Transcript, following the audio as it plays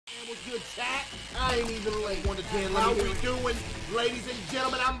What's good, chat? I ain't even late. 1 to 10. How we doing, ladies and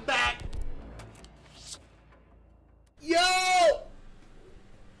gentlemen? I'm back. Yo!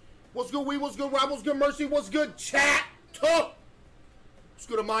 What's good, we? What's good, Rob? What's good, Mercy? What's good, chat? What's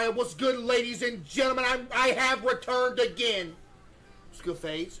good, Amaya? What's good, ladies and gentlemen? I have returned again. What's good,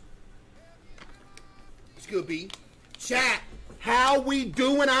 FaZe? What's good, B? Chat, how we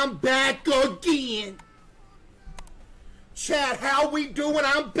doing? I'm back again. Chat, how we doing?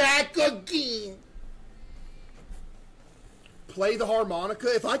 I'm back again. Play the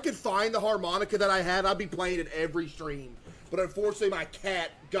harmonica. If I could find the harmonica that I had, I'd be playing it every stream. But unfortunately, my cat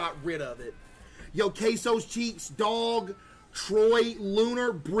got rid of it. Yo, CaseOh's Cheeks, Dog, Troy,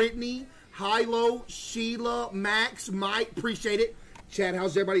 Lunar, Brittany, Hilo, Sheila, Max, Mike. Appreciate it. Chat,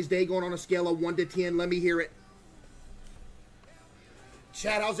 how's everybody's day going on a scale of 1 to 10? Let me hear it.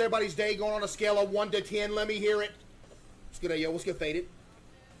 Chat, how's everybody's day going on a scale of 1 to 10? Let me hear it. What's good, yo? What's good, Faded?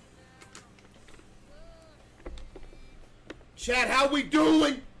 Chat, how we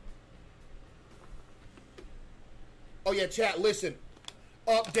doing? Oh, yeah, chat, listen.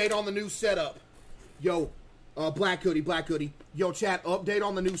 Update on the new setup. Yo, Black Hoodie, Black Hoodie. Yo, chat, update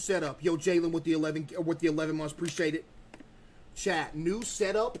on the new setup. Yo, Jalen with the 11 months. Appreciate it. Chat, new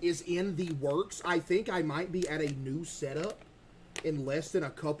setup is in the works. I think I might be at a new setup in less than a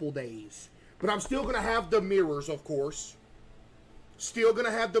couple days. But I'm still going to have the mirrors, of course. Still going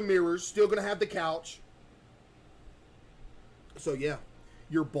to have the mirrors. Still going to have the couch. So, yeah.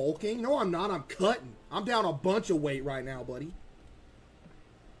 You're bulking? No, I'm not. I'm cutting. I'm down a bunch of weight right now, buddy.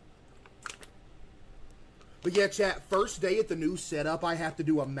 But, yeah, chat, first day at the new setup, I have to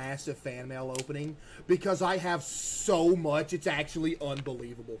do a massive fan mail opening because I have so much. It's actually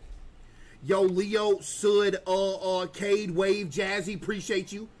unbelievable. Yo, Leo, Sud, Cade, Wave, Jazzy,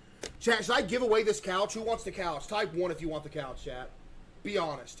 appreciate you. Chat, should I give away this couch? Who wants the couch? Type 1 if you want the couch, chat. Be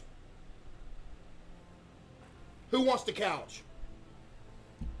honest. Who wants the couch?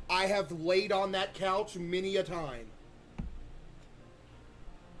 I have laid on that couch many a time.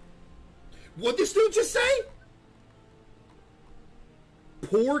 What'd this dude just say?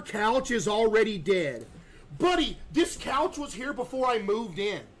 Poor couch is already dead. Buddy, this couch was here before I moved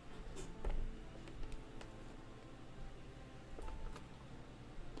in.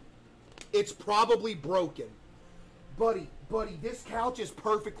 It's probably broken. Buddy, this couch is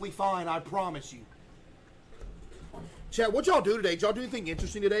perfectly fine, I promise you. Chat, what y'all do today? Did y'all do anything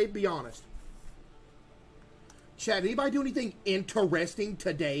interesting today? Be honest. Chat, anybody do anything interesting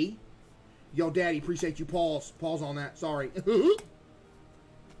today? Yo, Daddy, appreciate you. Pause on that. Sorry.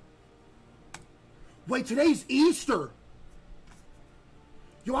 Wait, today's Easter.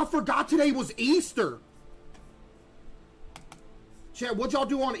 Yo, I forgot today was Easter. Chat, what y'all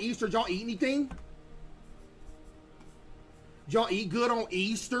do on Easter? Did y'all eat anything? Did y'all eat good on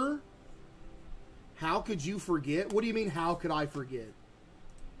Easter? How could you forget? What do you mean, how could I forget?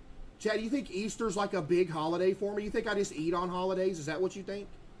 Chat, do you think Easter's like a big holiday for me? You think I just eat on holidays? Is that what you think?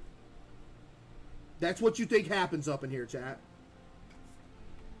 That's what you think happens up in here, chat.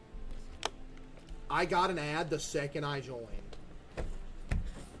 I got an ad the second I joined.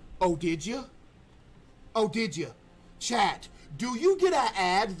 Oh, did you? Oh, did you? Chat, do you get an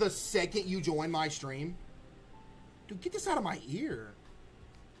ad the second you join my stream? Dude, get this out of my ear.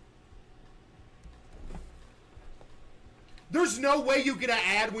 There's no way you get an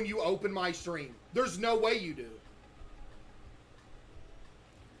ad when you open my stream. There's no way you do.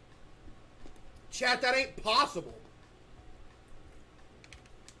 Chat, that ain't possible.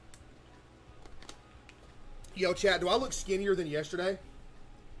 Yo, chat, do I look skinnier than yesterday?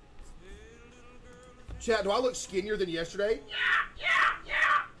 Chat, do I look skinnier than yesterday? Yeah.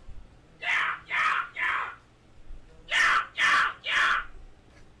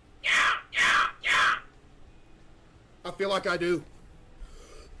 I feel like I do.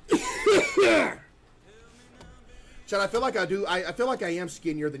 Chat, I feel like I do. I feel like I am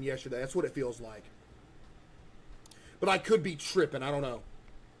skinnier than yesterday. That's what it feels like. But I could be tripping. I don't know.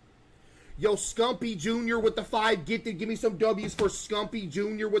 Yo, Scumpy Jr. with the 5 gifted. Give me some W's for Scumpy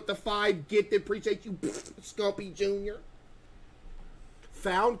Jr. with the 5 gifted. Appreciate you, Scumpy Jr.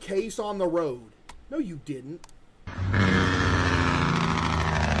 Found Case on the road. No, you didn't.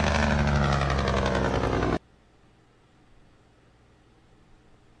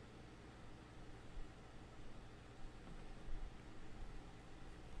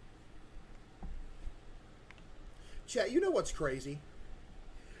 Chat, you know what's crazy?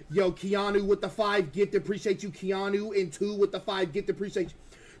 Yo, Keanu with the 5 gifted. Appreciate you, Keanu. And 2 with the 5 gifted. Appreciate you.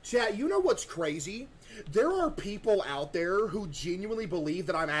 Chat, you know what's crazy? There are people out there who genuinely believe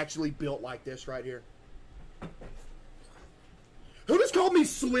that I'm actually built like this right here. Who does called me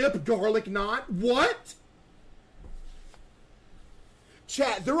Slip Garlic Knot. What?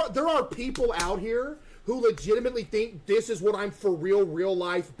 Chat, there are people out here who legitimately think this is what I'm for real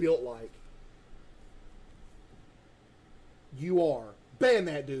life built like. You are. Ban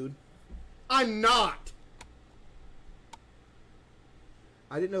that dude. I'm not.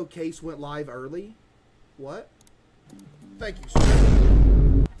 I didn't know Case went live early. What? Thank you,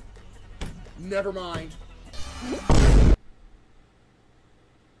 sir. Never mind.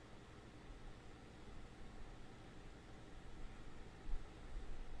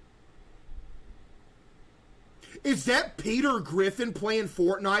 Is that Peter Griffin playing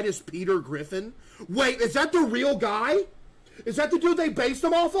Fortnite as Peter Griffin? Wait, is that the real guy? Is that the dude they based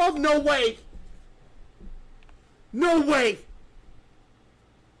him off of? No way. No way.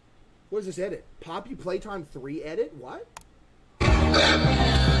 What is this edit? Poppy Playtime 3 edit? What?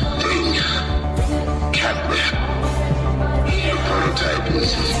 That thing. Catnip. The prototype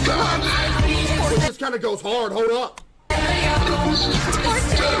is gone. This kind of goes hard. Hold up.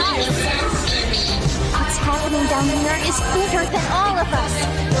 What's happening down here is bigger than all of us.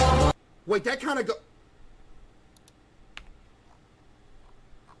 Wait, that kind of go...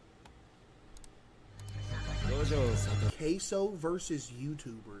 CaseOh versus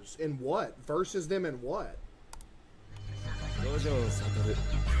YouTubers. And what? Versus them and what?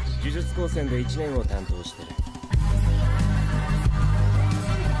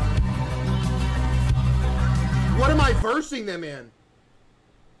 What am I versing them in?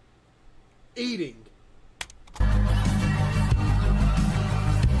 Eating.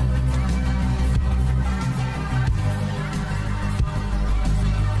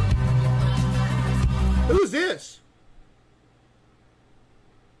 Who is this?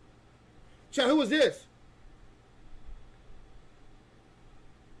 Chat, who is this?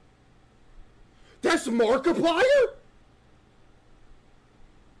 That's Markiplier?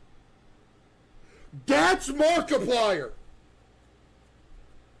 That's Markiplier!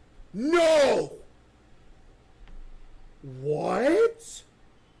 No! What?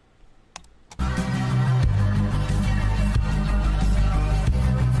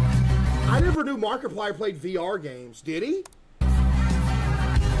 I never knew Markiplier played VR games. Did he?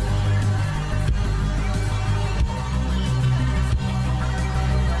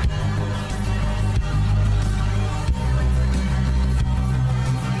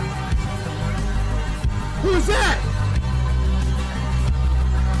 Who is that?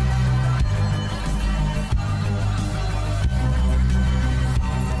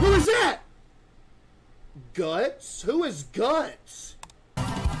 Who is that? Guts? Who is Guts?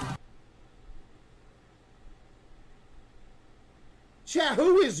 Chat,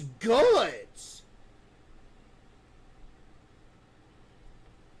 who is Guts?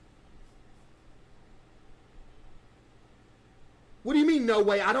 What do you mean, no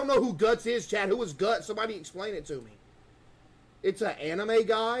way? I don't know who Guts is, chat. Who is Guts? Somebody explain it to me. It's an anime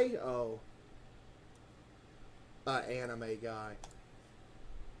guy? Oh. An anime guy.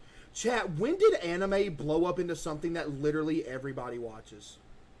 Chat, when did anime blow up into something that literally everybody watches?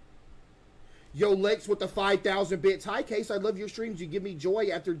 Yo, Lex with the 5,000 bits. Hi, Case. I love your streams. You give me joy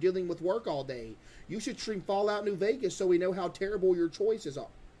after dealing with work all day. You should stream Fallout New Vegas so we know how terrible your choices are.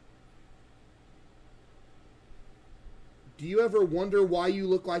 Do you ever wonder why you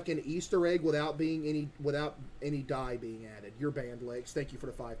look like an Easter egg without any dye being added? You're banned, Lex. Thank you for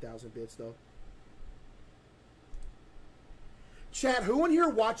the 5,000 bits, though. Chat, who in here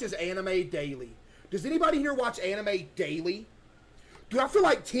watches anime daily? Does anybody here watch anime daily? Dude, I feel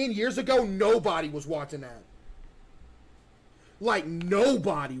like 10 years ago, nobody was watching that. Like,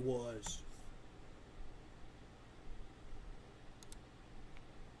 nobody was.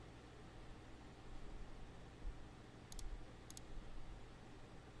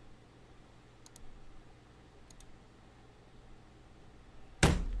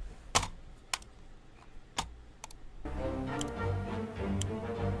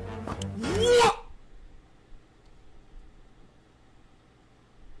 What?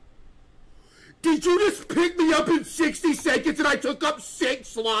 Did you just pick me up in 60 seconds and I took up 6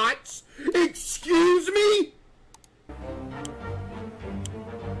 slots? Excuse me?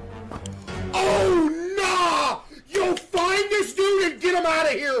 Oh, nah! Yo, find this dude and get him out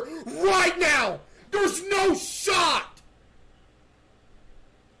of here right now! There's no shot!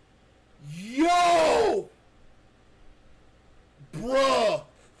 Yo! Bruh!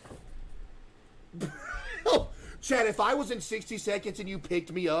 Chad, if I was in 60 seconds and you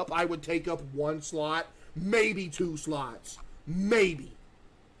picked me up, I would take up 1 slot, maybe 2 slots. Maybe.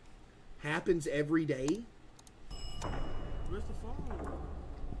 Happens every day. Where's the phone?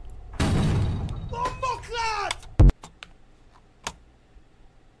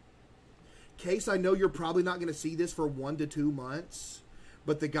 Case, I know you're probably not going to see this for 1 to 2 months,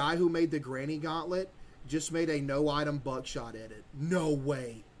 but the guy who made the Granny Gauntlet just made a no-item buckshot edit. No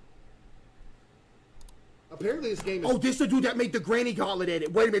way. Apparently this game is... Oh, this is the dude that made the Granny Gauntlet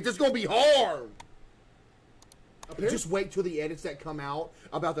edit. Wait a minute, this is going to be hard. Just wait till the edits that come out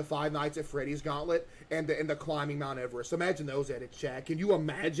about the Five Nights at Freddy's Gauntlet and the climbing Mount Everest. Imagine those edits, Chad. Can you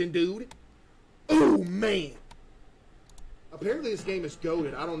imagine, dude? Oh, man. Apparently this game is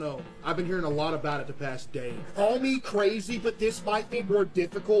goated. I don't know. I've been hearing a lot about it the past day. Call me crazy, but this might be more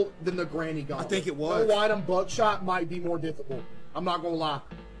difficult than the Granny Gauntlet. I think it was. No item buckshot might be more difficult. I'm not going to lie.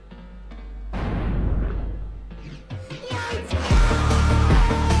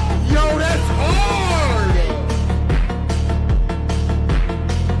 Yo, that's hard!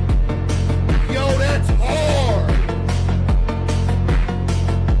 Yo, that's hard!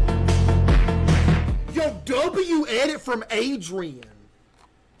 Yo, W edit from Adrian.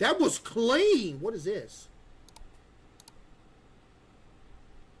 That was clean. What is this?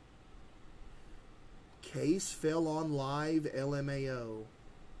 Case fell on live LMAO.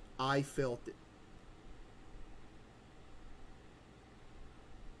 I felt it.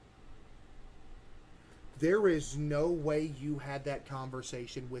 There is no way you had that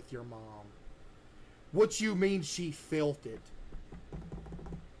conversation with your mom. What you mean she felt it?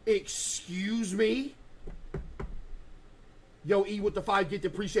 Excuse me? Yo, E with the 5 gift,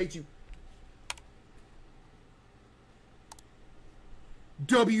 appreciate you.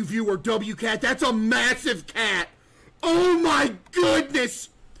 W viewer, W cat, that's a massive cat. Oh my goodness!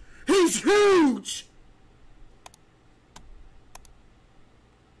 He's huge!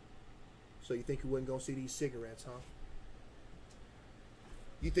 So you think we wasn't gonna see these cigarettes, huh?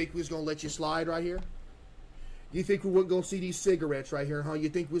 You think we was gonna let you slide right here? You think we wasn't gonna see these cigarettes right here, huh? You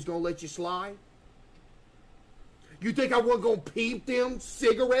think we was gonna let you slide? You think I wasn't gonna peep them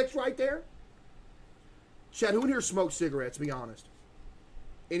cigarettes right there? Chad, who in here smokes cigarettes, be honest?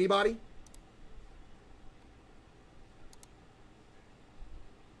 Anybody?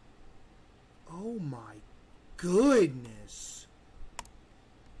 Oh my goodness.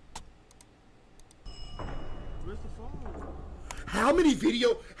 Where's the phone? How many of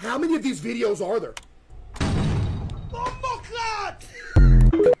these videos are there? Oh my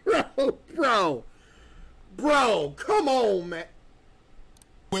God! Bro, come on, man.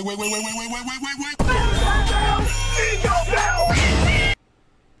 Wait.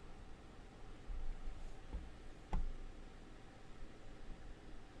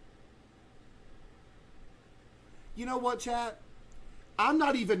 You know what, chat? I'm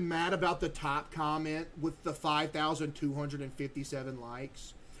not even mad about the top comment with the 5,257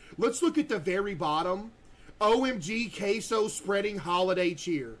 likes. Let's look at the very bottom. OMG, CaseOh spreading holiday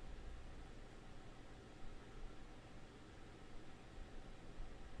cheer.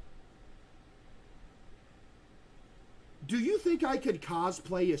 Do you think I could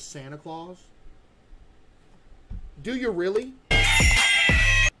cosplay as Santa Claus? Do you really?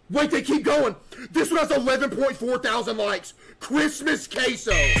 Wait, they keep going. This one has 11.4 thousand likes. Christmas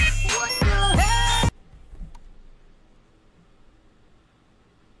CaseOh. What the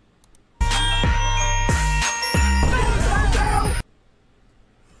hell?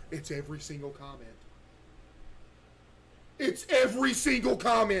 It's every single comment. It's every single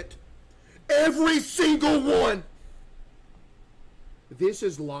comment. Every single one. This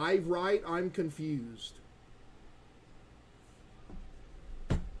is live, right? I'm confused.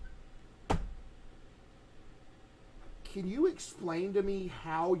 Can you explain to me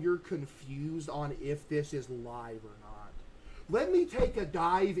how you're confused on if this is live or not? Let me take a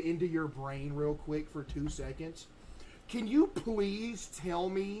dive into your brain real quick for 2 seconds. Can you please tell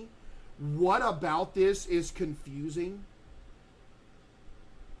me what about this is confusing?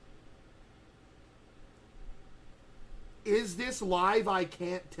 Is this live? I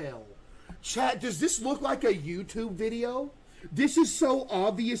can't tell. Chat, does this look like a YouTube video? This is so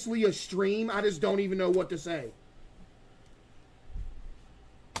obviously a stream, I just don't even know what to say.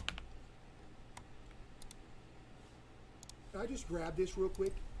 Can I just grab this real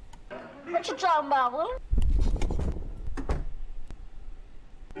quick? What you talking about, Will?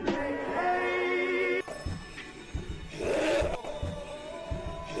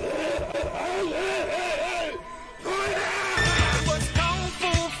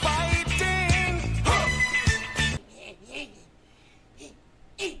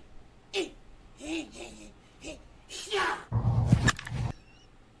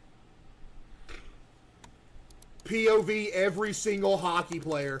 POV every single hockey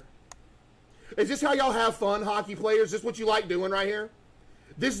player. Is this how y'all have fun, hockey players? Is this what you like doing right here?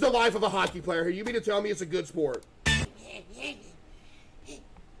 This is the life of a hockey player here. You mean to tell me it's a good sport?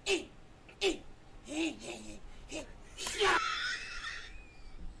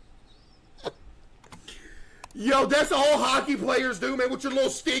 Yo, that's all hockey players do, man, with your little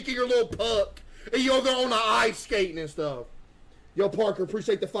stick and your little puck. And you're there on the ice skating and stuff. Yo, Parker,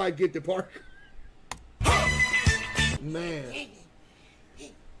 appreciate the 5 gifted, Parker. Man.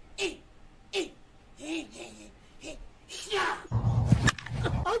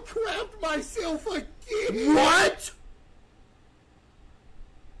 I crapped myself again. What?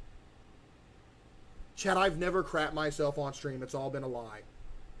 Chad, I've never crapped myself on stream. It's all been a lie.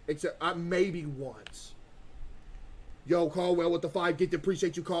 Except maybe once. Yo, Caldwell with the 5 gifted.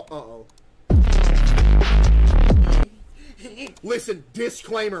 Appreciate you, Uh-oh. Listen,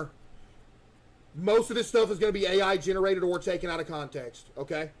 disclaimer. Most of this stuff is going to be AI generated or taken out of context,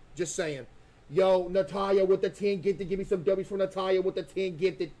 okay? Just saying. Yo, Natalia with the 10 gifted. Give me some W's for Natalia with the 10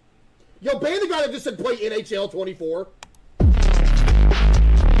 gifted. Yo, ban the guy that just said play NHL 24.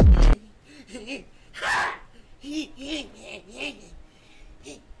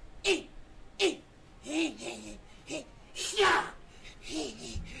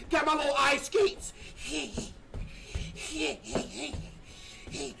 Got my little ice skates.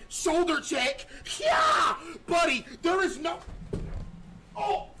 Shoulder check. Yeah, buddy, there is no.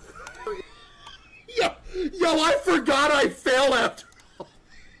 Oh, yo, I forgot I fell after.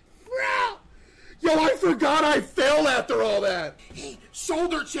 Yo, I forgot I fell after all that.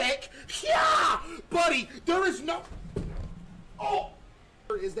 Shoulder check. Yeah, buddy, there is no. Oh,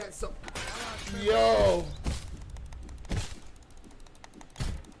 is that some? Yo.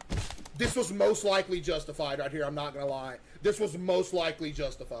 This was most likely justified right here, I'm not gonna lie. This was most likely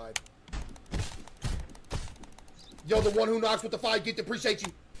justified. Yo, the one who knocks with the 5 gift, appreciate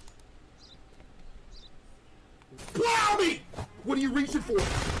you. Plow me! What are you reaching for?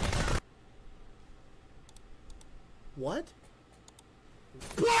 What?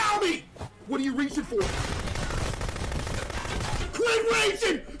 Plow me! What are you reaching for? Quit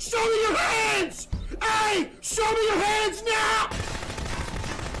racing! Show me your hands! Hey! Show me your hands now!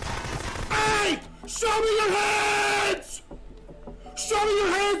 Hey! Show me your hands! Show me your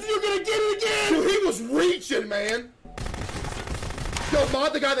hands and you're gonna get it again! Dude, he was reaching, man! Yo,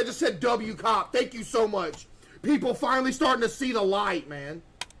 Mod, the guy that just said W cop, thank you so much. People finally starting to see the light, man.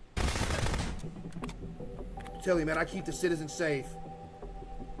 Tell you, man, I keep the citizens safe.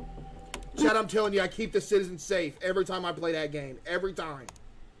 Chad, I'm telling you, I keep the citizens safe every time I play that game. Every time.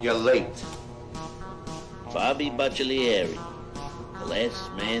 You're late. Bobby Baccialieri, the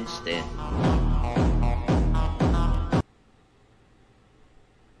last man standing.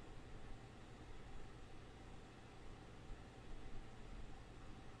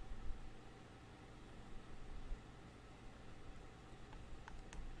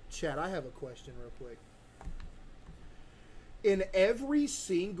 Chad, I have a question real quick. In every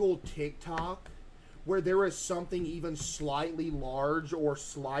single TikTok where there is something even slightly large or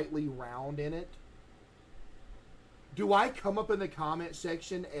slightly round in it, do I come up in the comment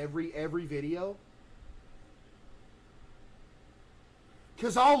section every video?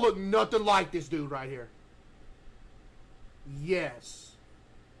 Because I'll look nothing like this dude right here. Yes.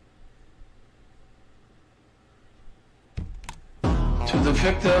 To the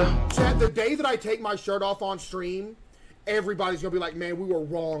victor. Chad, the day that I take my shirt off on stream, everybody's going to be like, man, we were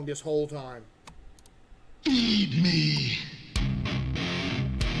wrong this whole time. Feed me.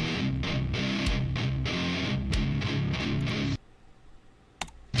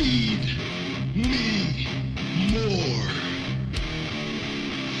 Feed me more.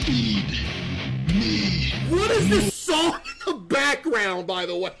 Feed me. What is this song in the background, by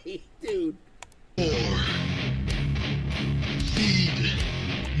the way, dude? More. Feed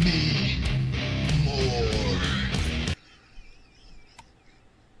me more.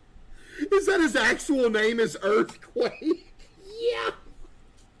 Is that his actual name is Earthquake? Yeah.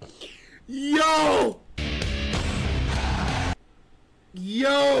 Yo.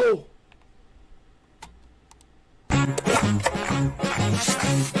 Yo.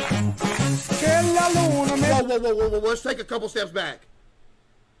 Whoa. Let's take a couple steps back.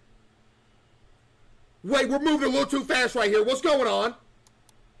 Wait, we're moving a little too fast right here. What's going on?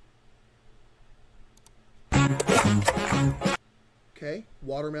 Okay,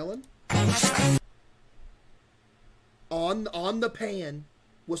 watermelon. On the pan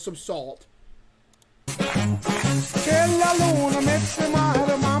with some salt. Okay,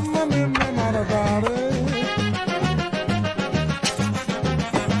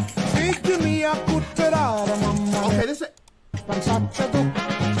 this is...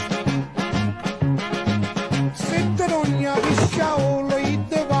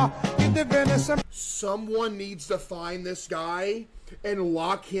 Someone needs to find this guy and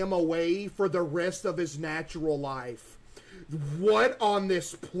lock him away for the rest of his natural life. What on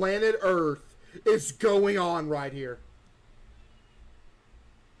this planet Earth is going on right here?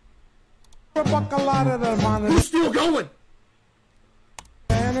 Who's still going?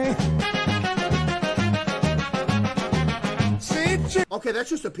 Okay, that's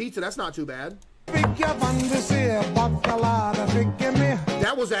just a pizza. That's not too bad.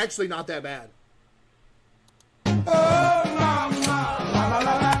 That was actually not that bad.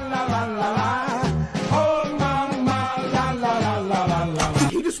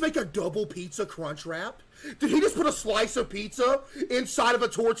 Did he just make a double pizza crunch wrap? Did he just put a slice of pizza inside of a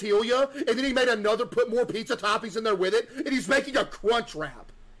tortilla and then he made another, put more pizza toppings in there with it, and he's making a crunch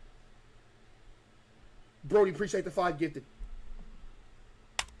wrap? Brody, appreciate the 5 gifted.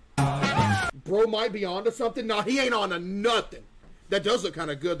 Bro might be onto something. No, he ain't onto nothing. That does look kind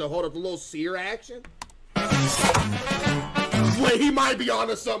of good, though. Hold up, the little sear action. Wait, he might be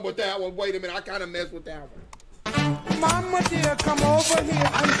onto something with that one. Wait a minute, I kind of messed with that one. Mama dear, come over here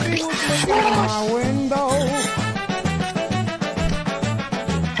and see who's looking in my window.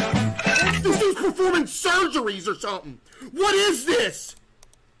 This dude's performing surgeries or something. What is this?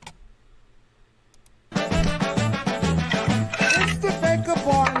 It's the baker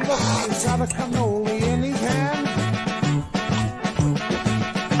boy, and look, he's got a cannoli in his hand.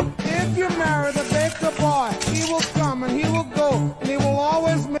 If you marry the baker boy, he will come and he will go, and he will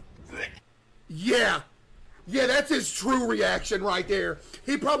always make... Yeah. Yeah, that's his true reaction right there.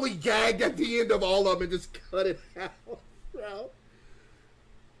 He probably gagged at the end of all of them and just cut it out. Bro.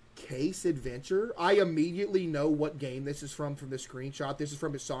 Case Adventure? I immediately know what game this is from the screenshot. This is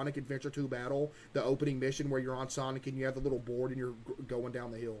from his Sonic Adventure 2 battle, the opening mission where you're on Sonic and you have the little board and you're going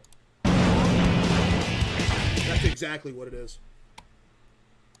down the hill. That's exactly what it is.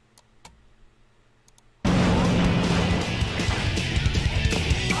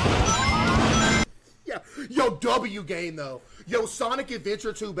 Yeah. Yo, W game, though. Yo, Sonic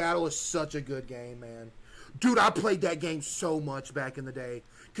Adventure 2 Battle is such a good game, man. Dude, I played that game so much back in the day.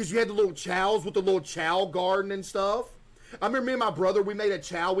 Because you had the little chows with the little chow garden and stuff. I remember me and my brother, we made a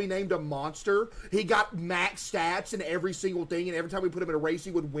chow. We named him Monster. He got max stats in every single thing. And every time we put him in a race,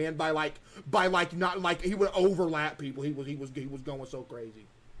 he would win by not like, he would overlap people. He was going so crazy.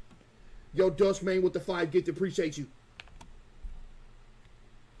 Yo, Dustman with the 5 gift. Appreciate you.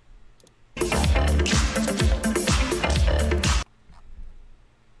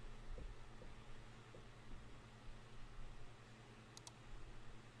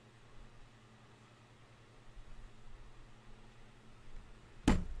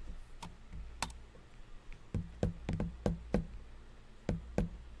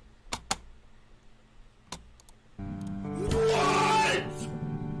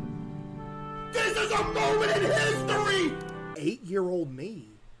 A moment in history! 8-year-old me.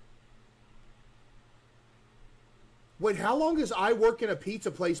 Wait, how long has I Work in a Pizza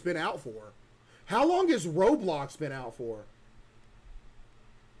Place been out for? How long has Roblox been out for?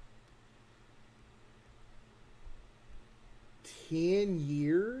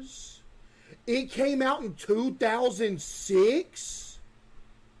 $10 It came out in 2006?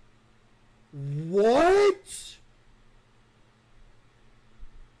 What?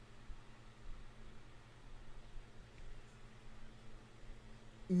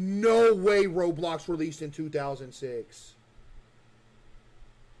 No way Roblox released in 2006.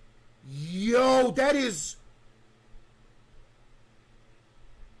 Yo, that is...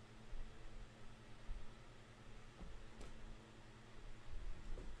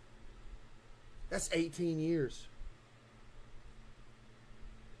 That's 18 years.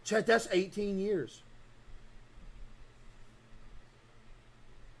 Chet, that's 18 years.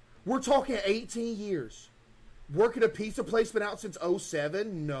 We're talking 18 years. Working a pizza place been out since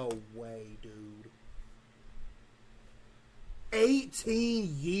 07? No way, dude.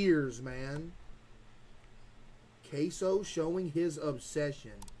 18 years, man. CaseOh showing his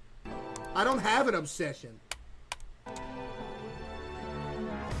obsession. I don't have an obsession.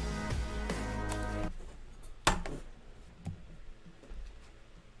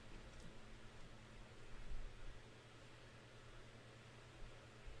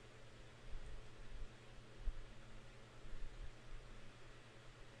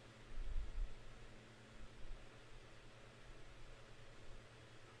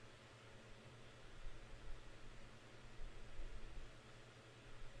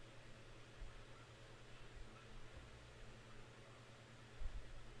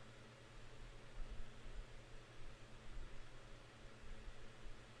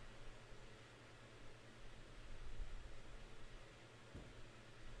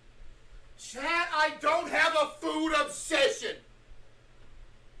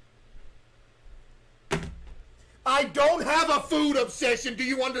 I don't have a food obsession. Do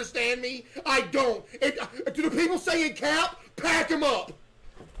you understand me? I don't. Do the people saying cap? Pack them up.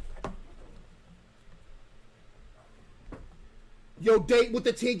 Yo, date with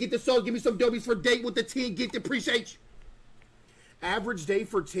the 10, get the song. Give me some W's for date with the 10, get the appreciate you. Average day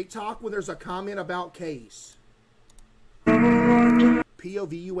for TikTok when there's a comment about Case.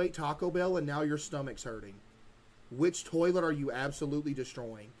 POV, you ate Taco Bell and now your stomach's hurting. Which toilet are you absolutely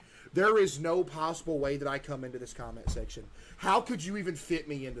destroying? There is no possible way that I come into this comment section. How could you even fit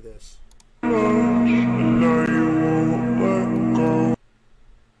me into this?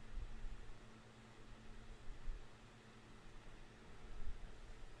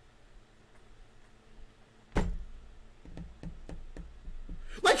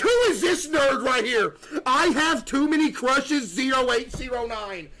 Like, who is this nerd right here? I have too many crushes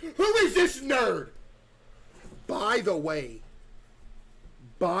 0809. Who is this nerd? By the way,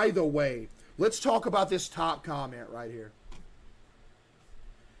 let's talk about this top comment right here.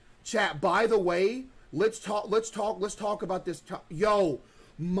 Chat, by the way, let's talk about this top. Yo,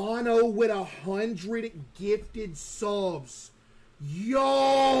 Mono with 100 gifted subs.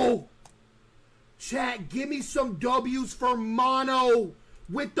 Yo! Chat, give me some W's for Mono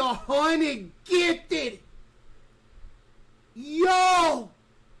with the 100 gifted. Yo!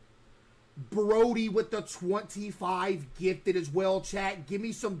 Brody with the 25 gifted as well, chat. Give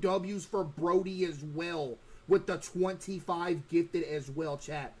me some W's for Brody as well with the 25 gifted as well,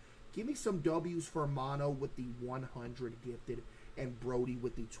 chat. Give me some W's for Mono with the 100 gifted and Brody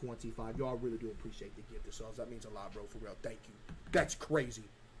with the 25. Y'all really do appreciate the gifted subs. That means a lot, bro, for real. Thank you. That's crazy.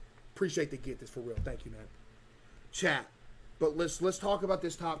 Appreciate the gifted for real. Thank you, man. Chat. But let's talk about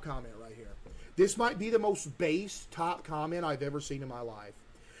this top comment right here. This might be the most base top comment I've ever seen in my life.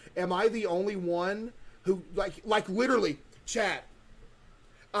 Am I the only one who, like literally, chat,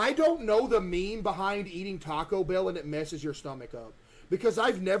 I don't know the meme behind eating Taco Bell and it messes your stomach up. Because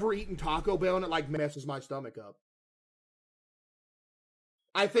I've never eaten Taco Bell and it, like, messes my stomach up.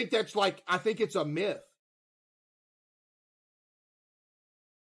 I think it's a myth.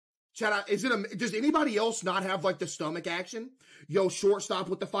 Chat, does anybody else not have, like, the stomach action? Yo, shortstop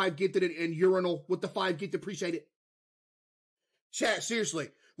with the 5 gifted and urinal with the 5 gifted, appreciate it. Chat, seriously.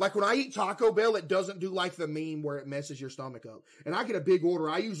 Like, when I eat Taco Bell, it doesn't do like the meme where it messes your stomach up. And I get a big order.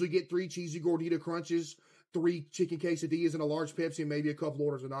 I usually get 3 cheesy gordita crunches, 3 chicken quesadillas, and a large Pepsi, and maybe a couple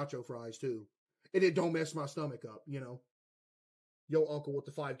orders of nacho fries, too. And it don't mess my stomach up, you know. Yo, uncle with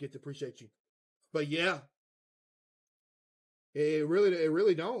the 5 gift, appreciate you. But yeah. It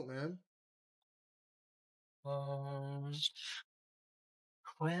really don't, man.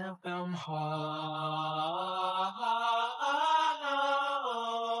 Welcome home.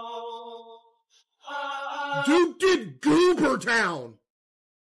 Duke did Goobertown.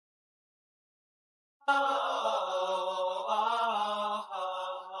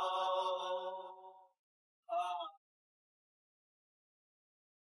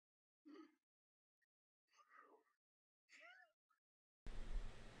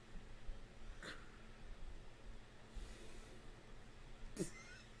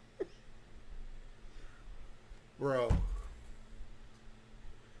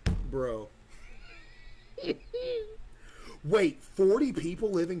 Bro. Wait, 40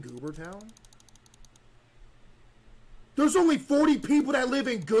 people live in Goobertown? There's only 40 people that live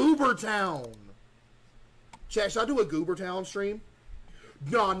in Goobertown. Chat, should I do a Goobertown stream?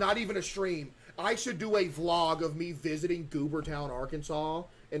 No, not even a stream. I should do a vlog of me visiting Goobertown, Arkansas,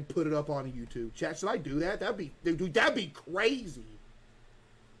 and put it up on YouTube. Chat, should I do that? That'd be crazy.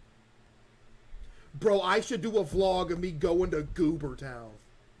 Bro, I should do a vlog of me going to Goobertown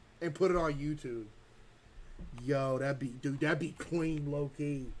and put it on YouTube. Yo, that'd be clean,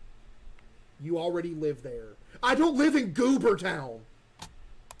 low-key. You already live there. I don't live in Goobertown.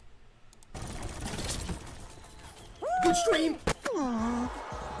 Good stream.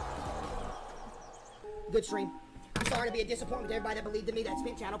 Good stream. I'm sorry to be a disappointment to everybody that believed in me, that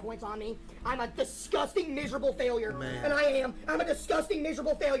spent channel points on me. I'm a disgusting, miserable failure. Man. And I am. I'm a disgusting,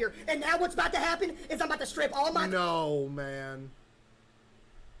 miserable failure. And now what's about to happen is I'm about to strip all my... No, man.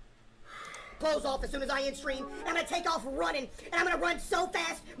 Clothes off as soon as I end stream. And I'm going to take off running. And I'm going to run so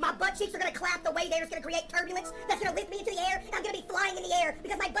fast, my butt cheeks are going to clap the way there. It's going to create turbulence. That's going to lift me into the air. And I'm going to be flying in the air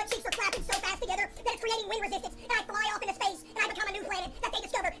because my butt cheeks are clapping so fast together that it's creating wind resistance. And I fly off into space. And I become a new planet that they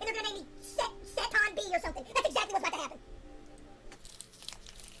discover. And they're going to name me Seton B or something. That's exactly what's about to happen.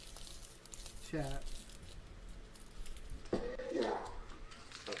 Chat.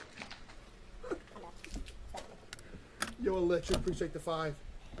 Yo, Electric, appreciate the 5.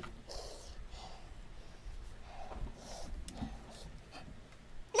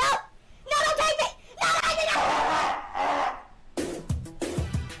 No! No, don't take me! No, don't take me! No!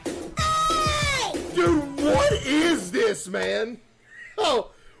 man.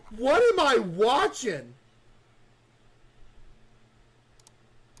 Oh, what am I watching?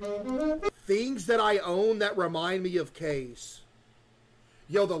 Things that I own that remind me of Case.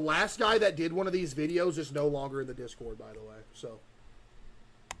 Yo, the last guy that did one of these videos is no longer in the Discord, by the way. So.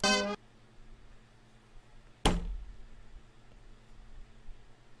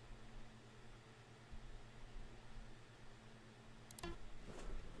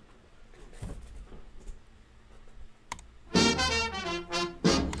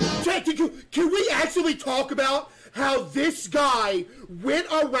 Can we actually talk about how this guy went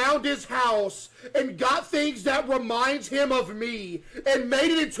around his house and got things that reminds him of me and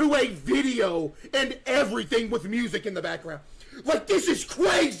made it into a video and everything with music in the background? Like, this is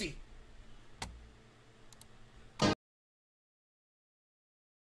crazy!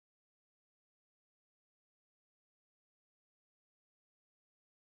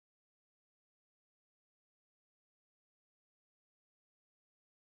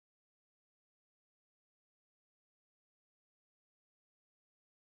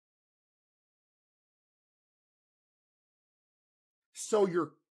 So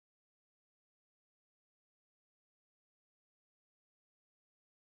you're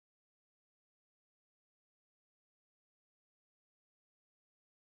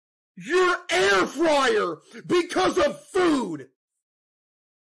air fryer because of food.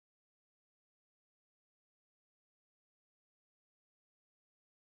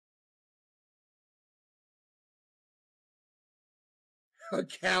 A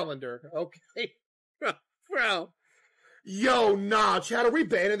calendar, okay, bro. Yo, nah, Chad, are we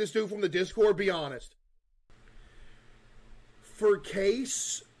banning this dude from the Discord? Be honest. For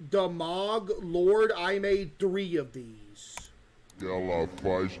Case, Damog, Lord, I made 3 of these. Ela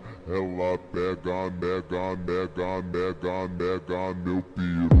faz, ela pega, meu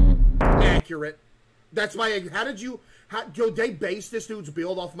peru. Accurate. That's my, yo, they based this dude's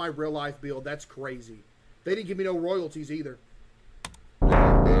build off my real life build. That's crazy. They didn't give me no royalties either.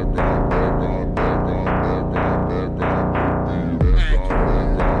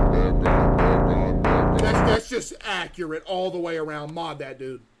 That's just accurate all the way around. Mod that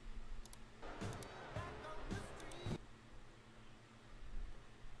dude.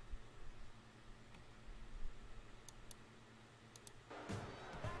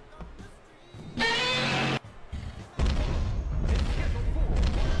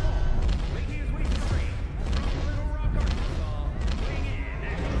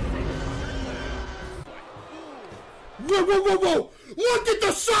 Whoa, whoa, whoa, whoa! Look at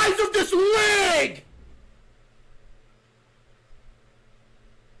the size of this leg!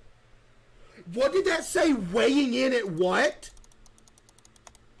 What did that say? Weighing in at what?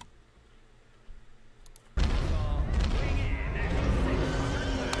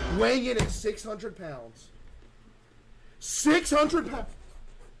 Weighing in at 600 pounds. 600 pounds.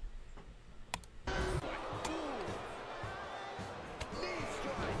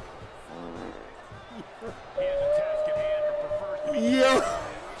 Yo.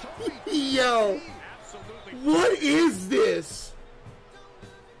 Yo. What is this?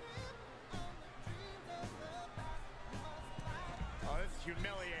 Oh, this is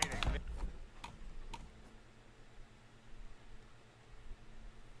humiliating.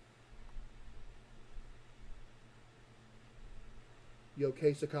 Yo,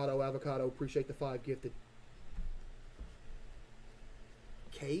 CaseOh, avocado, appreciate the 5 gifted.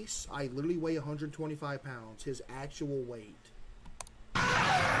 Case, I literally weigh 125 pounds. His actual weight.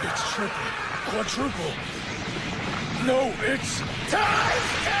 It's triple, quadruple. No, it's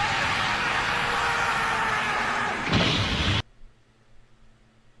times 10!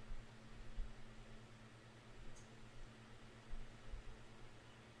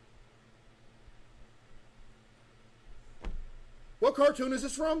 What cartoon is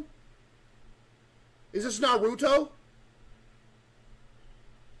this from? Is this Naruto?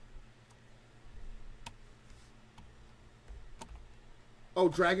 Oh,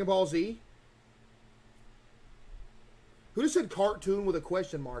 Dragon Ball Z? Who just said cartoon with a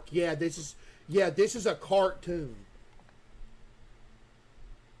question mark? Yeah, this is a cartoon.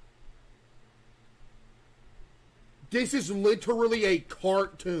 This is literally a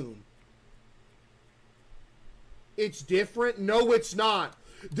cartoon. It's different? No, it's not.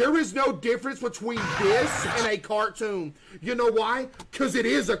 There is no difference between this and a cartoon. You know why? Because it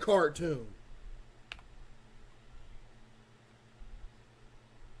is a cartoon.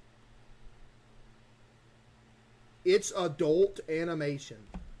 It's adult animation.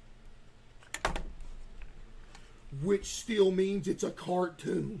 Which still means it's a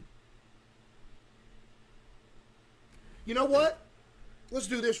cartoon. You know what? Let's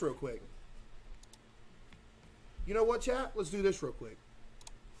do this real quick. You know what, chat? Let's do this real quick.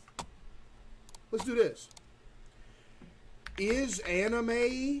 Let's do this. Is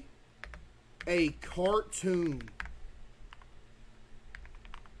anime a cartoon?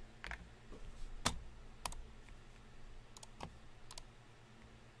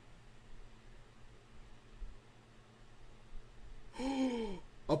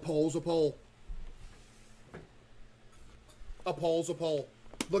 A poll's a poll. A poll's a poll.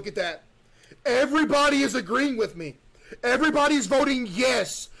 Look at that. Everybody is agreeing with me. Everybody's voting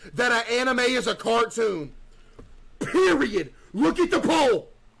yes that an anime is a cartoon. Period. Look at the poll.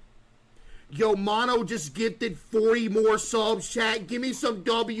 Yo, Mono just gifted 40 more subs, chat. Give me some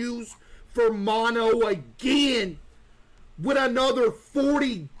W's for Mono again. With another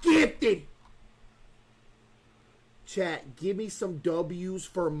 40 gifted. Chat, give me some W's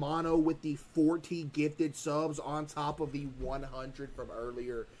for Mono with the 40 gifted subs on top of the 100 from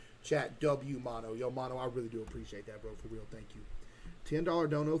earlier. Chat, W Mono. Yo, Mono, I really do appreciate that, bro. For real, thank you. $10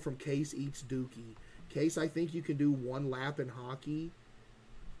 dono from Case Eats Dookie. Case, I think you can do one lap in hockey.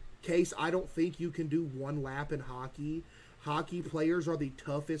 Case, I don't think you can do one lap in hockey. Hockey players are the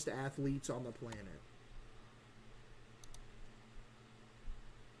toughest athletes on the planet.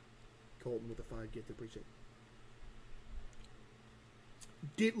 Colton with the 5 gift, appreciate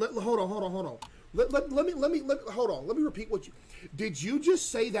it. Hold on. Let me repeat what you... Did you just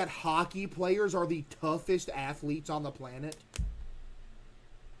say that hockey players are the toughest athletes on the planet?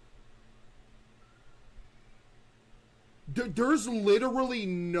 There's literally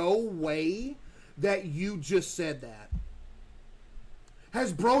no way that you just said that.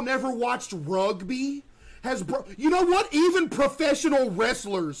 Has bro never watched rugby? Has bro... You know what? Even professional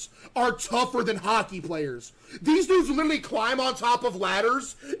wrestlers are tougher than hockey players. These dudes literally climb on top of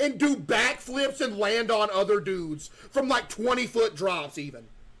ladders and do backflips and land on other dudes from like 20-foot drops even.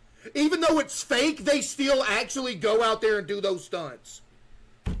 Even though it's fake, they still actually go out there and do those stunts.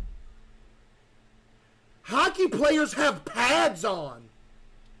 Hockey players have pads on.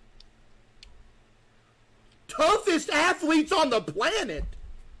 Toughest athletes on the planet.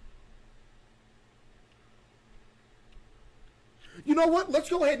 You know what? Let's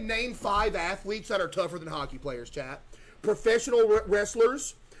go ahead and name 5 athletes that are tougher than hockey players, chat. Professional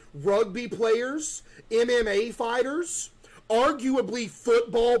wrestlers, rugby players, MMA fighters, arguably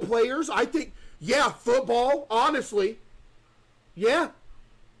football players. I think, yeah, football, honestly. Yeah.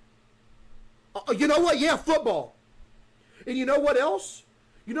 You know what? Yeah, football. And you know what else?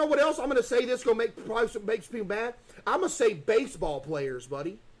 You know what else? I'm going to say this, probably makes people mad. I'm going to say baseball players,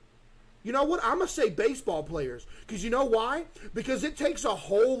 buddy. You know what? I'm going to say baseball players. Because you know why? Because it takes a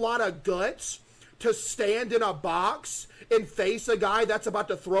whole lot of guts to stand in a box and face a guy that's about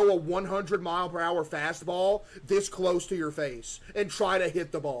to throw a 100-mile-per-hour fastball this close to your face and try to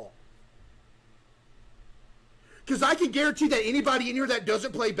hit the ball. Because I can guarantee that anybody in here that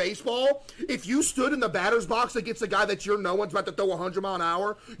doesn't play baseball, if you stood in the batter's box against a guy that you're no one's about to throw 100 mile an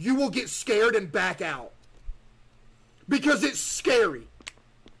hour, you will get scared and back out. Because it's scary.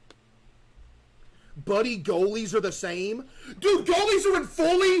 Buddy, goalies are the same. Dude, goalies are in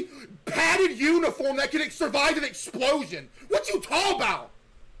fully padded uniform that can survive an explosion. What you talking about?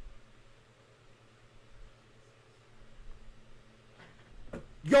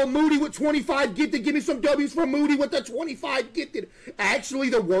 Yo, Moody with 25 gifted. Give me some W's for Moody with the 25 gifted. Actually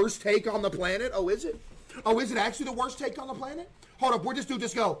the worst take on the planet? Oh, is it? Oh, is it actually the worst take on the planet? Hold up, where this dude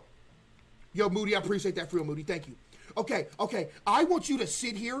just go? Yo, Moody, I appreciate that for real, Moody. Thank you. Okay. I want you to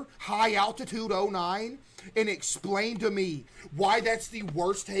sit here, high altitude 09, and explain to me why that's the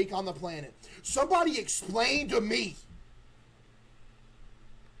worst take on the planet. Somebody explain to me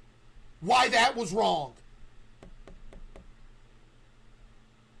why that was wrong.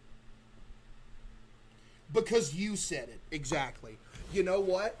 Because you said it. Exactly. You know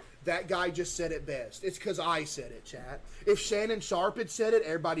what? That guy just said it best. It's because I said it, chat. If Shannon Sharp had said it,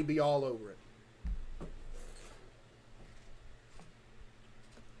 everybody'd be all over it.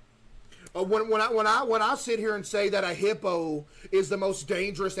 When I sit here and say that a hippo is the most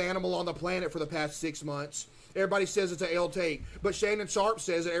dangerous animal on the planet for the past 6 months, everybody says it's an L take. But Shannon Sharp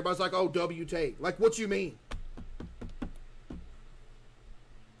says it, everybody's like, oh, W take. Like, what you mean?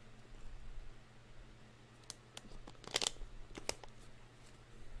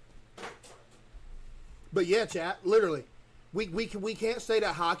 But yeah, chat, literally, we can't say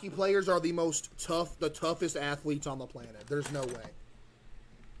that hockey players are the toughest athletes on the planet. There's no way.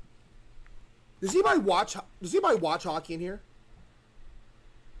 Does anybody watch hockey in here?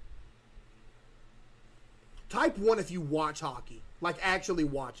 Type 1 if you watch hockey. Like, actually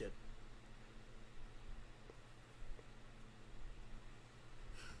watch it.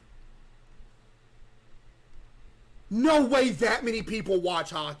 No way that many people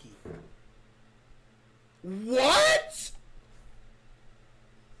watch hockey. What?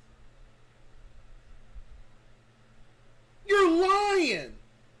 You're lying.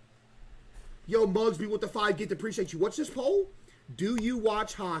 Yo, Mugsby with the 5 get to appreciate you. What's this poll? Do you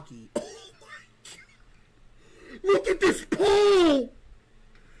watch hockey? Oh my God. Look at this poll.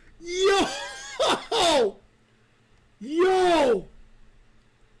 Yo. Yo.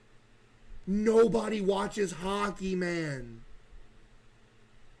 Nobody watches hockey, man.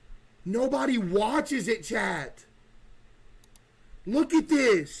 Nobody watches it, chat. Look at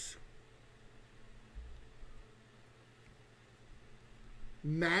this.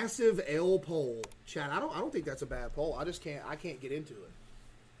 Massive L poll. Chat, I don't think that's a bad poll. I can't get into it.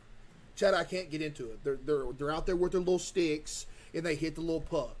 Chat, I can't get into it. They're out there with their little sticks and they hit the little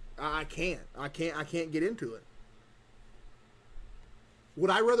puck. I can't get into it. Would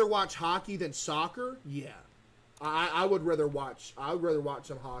I rather watch hockey than soccer? Yeah. I would rather watch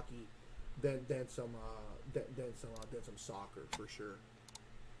some hockey than some soccer for sure.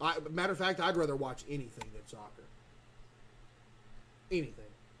 Matter of fact, I'd rather watch anything than soccer. Anything.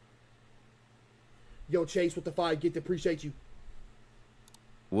 Yo, Chase with the 5 get to appreciate you.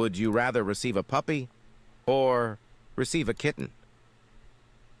 Would you rather receive a puppy or receive a kitten?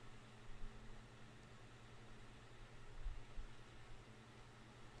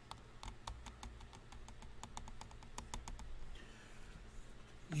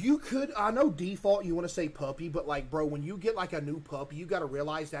 You could, I know default you want to say puppy, but like, bro, when you get like a new puppy, you got to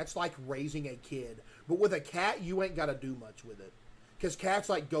realize that's like raising a kid. But with a cat, you ain't got to do much with it. Because cats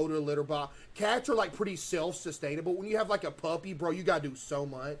like go to a litter box. Cats are like pretty self-sustainable. When you have like a puppy, bro, you got to do so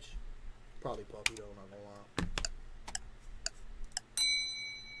much. Probably puppy though, not gonna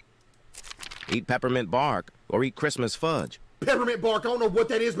lie. Eat peppermint bark or eat Christmas fudge. Peppermint bark, I don't know what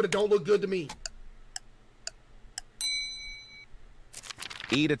that is, but it don't look good to me.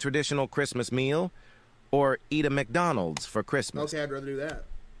 Eat a traditional Christmas meal or eat a McDonald's for Christmas. Okay, I'd rather do that.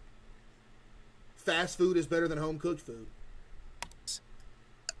 Fast food is better than home-cooked food.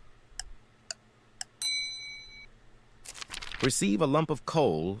 Receive a lump of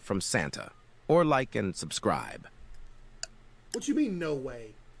coal from Santa or like and subscribe. What you mean, no way?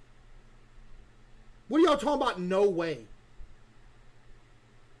 What are y'all talking about, no way?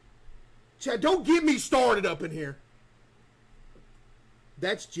 Chad, don't get me started up in here.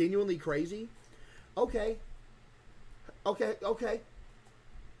 That's genuinely crazy? Okay. Okay,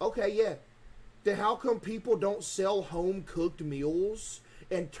 yeah. Then how come people don't sell home-cooked meals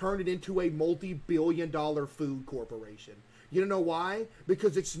and turn it into a multi-billion-dollar food corporation? You know why?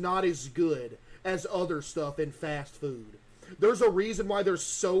 Because it's not as good as other stuff in fast food. There's a reason why there's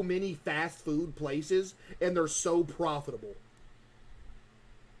so many fast food places and they're so profitable.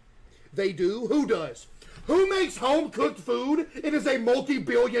 They do? Who does? Who makes home-cooked food? It is a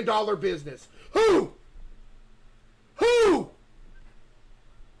multi-billion-dollar business. Who? Who?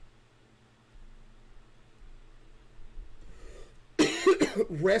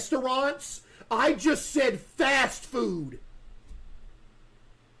 Restaurants? I just said fast food.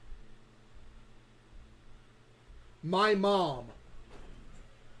 My mom.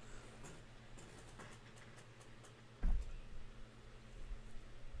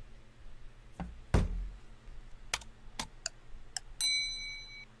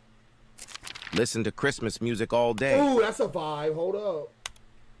 Listen to Christmas music all day. Ooh, that's a vibe. Hold up.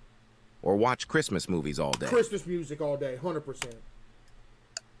 Or watch Christmas movies all day. Christmas music all day, 100%.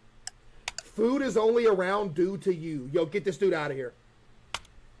 Food is only around due to you. Yo, get this dude out of here.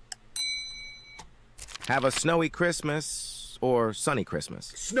 Have a snowy Christmas or sunny Christmas.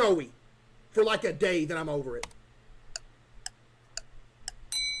 Snowy. For like a day, then I'm over it.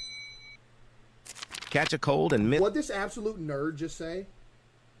 Catch a cold and miss. What'd this absolute nerd just say?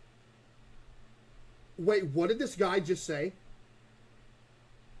 Wait, what did this guy just say?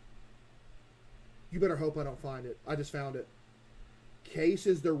 You better hope I don't find it. I just found it. Case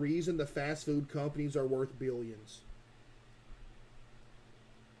is the reason the fast food companies are worth billions.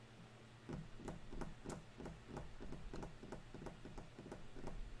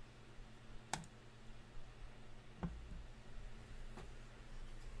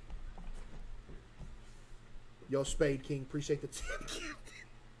 Yo, Spade King, appreciate the tip.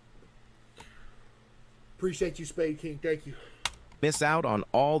 Appreciate you, Spade King. Thank you. Miss out on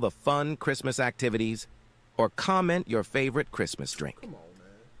all the fun Christmas activities or comment your favorite Christmas drink. Come on, man.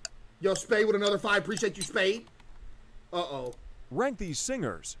 Yo, Spade with another 5. Appreciate you, Spade. Uh-oh. Rank these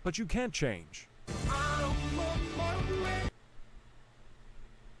singers, but you can't change.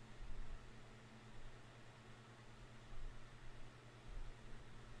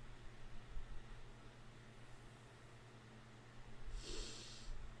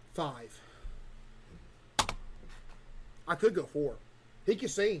 5. I could go 4. He can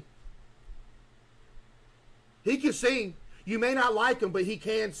sing. He can sing. You may not like him, but he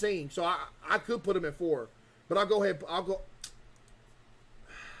can sing. So I could put him at 4. But I'll go ahead. I'll go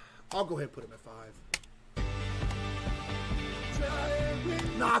ahead and put him at 5.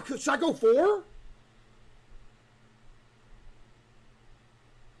 Nah, should I go 4?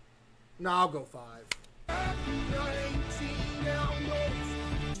 Nah, I'll go 5.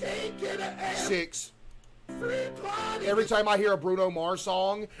 6. Every time I hear a Bruno Mars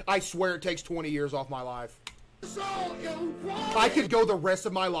song, I swear it takes 20 years off my life. I could go the rest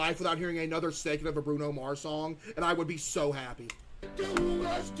of my life without hearing another second of a Bruno Mars song, and I would be so happy.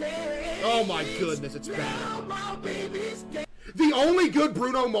 Oh my goodness, it's bad. The only good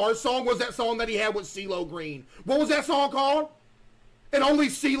Bruno Mars song was that song that he had with CeeLo Green. What was that song called? And only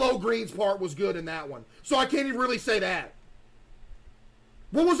CeeLo Green's part was good in that one. So I can't even really say that.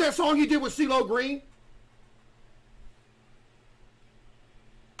 What was that song he did with CeeLo Green?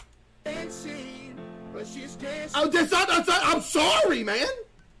 Oh, I'm sorry, man.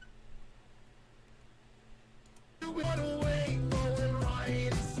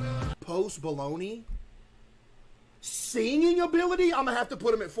 Post Baloney. Singing ability? I'm going to have to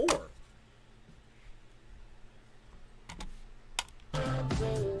put him at 4.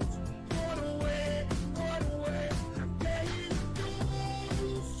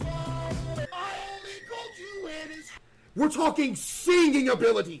 We're talking singing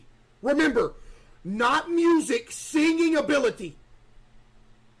ability. Remember, not music, singing ability.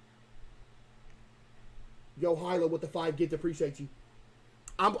 Yo, Hyla with the 5 gift, appreciate you.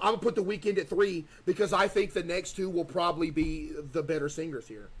 I'm going to put The Weeknd at 3 because I think the next 2 will probably be the better singers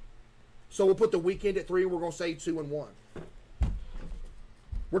here. So we'll put The Weeknd at 3 and we're going to say 2 and 1.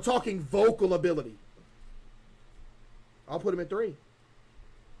 We're talking vocal ability. I'll put him at 3.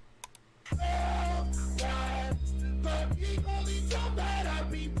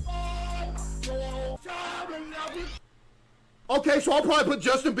 Okay, so I'll probably put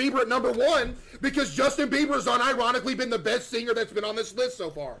Justin Bieber at number 1 because Justin Bieber has unironically been the best singer that's been on this list so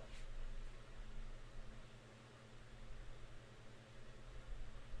far.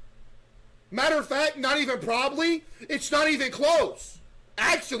 Matter of fact, not even probably, it's not even close.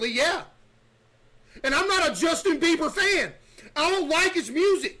 Actually, yeah. And I'm not a Justin Bieber fan. I don't like his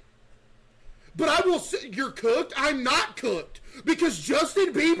music. But I will say, you're cooked? I'm not cooked. Because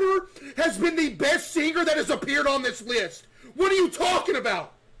Justin Bieber has been the best singer that has appeared on this list. What are you talking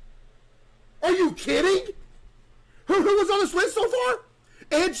about? Are you kidding? Who was on this list so far?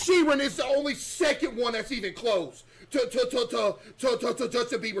 Ed Sheeran is the only second one that's even close to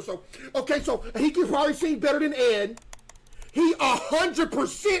Justin Bieber. So, okay, so he can probably sing better than Ed. He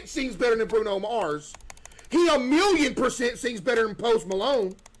 100% sings better than Bruno Mars. He 1,000,000% sings better than Post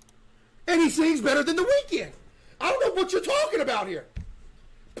Malone. And he sings better than The Weeknd. I don't know what you're talking about here.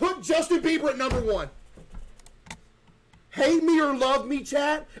 Put Justin Bieber at number 1. Hate me or love me,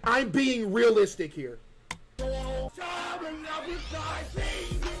 chat, I'm being realistic here.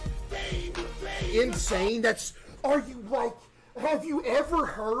 Insane? That's, are you like, have you ever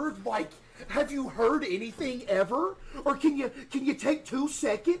heard, like, have you heard anything ever? Or can you take 2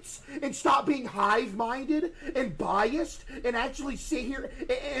 seconds and stop being hive-minded and biased and actually sit here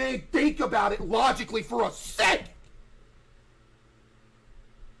and think about it logically for a second?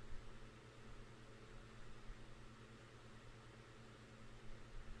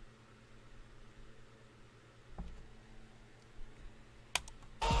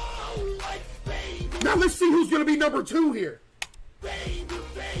 Now let's see who's going to be number 2 here.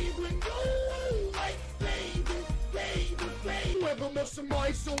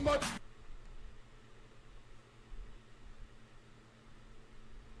 So much.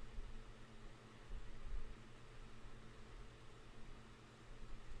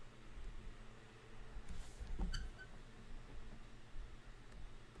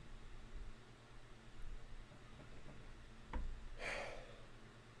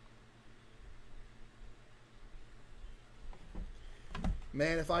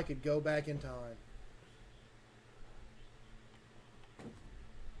 Man, if I could go back in time.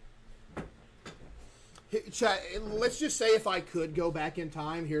 Chat, let's just say if I could go back in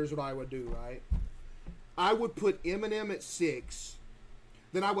time, here's what I would do, right? I would put Eminem at 6.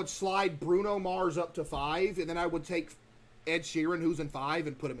 Then I would slide Bruno Mars up to 5. And then I would take Ed Sheeran, who's in 5,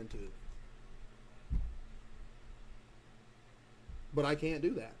 and put him in 2. But I can't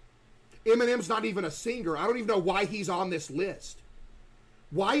do that. Eminem's not even a singer. I don't even know why he's on this list.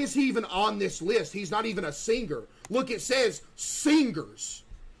 Why is he even on this list? He's not even a singer. Look, it says singers.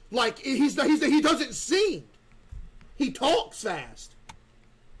 Like, he doesn't sing. He talks fast.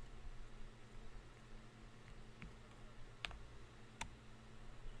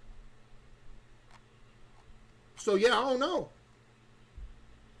 So yeah, I don't know.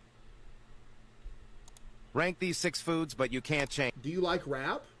 Rank these 6 foods, but you can't change. Do you like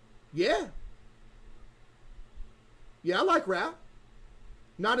rap? Yeah. Yeah, I like rap.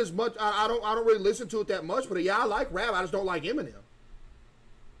 Not as much. I don't really listen to it that much, but yeah, I like rap. I just don't like Eminem.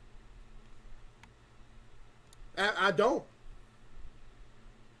 I don't.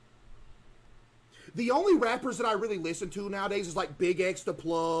 The only rappers that I really listen to nowadays is like Big X the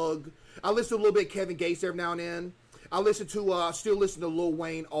Plug. I listen to a little bit of Kevin Gates every now and then. I listen to still listen to Lil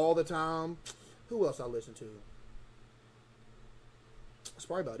Wayne all the time. Who else I listen to? That's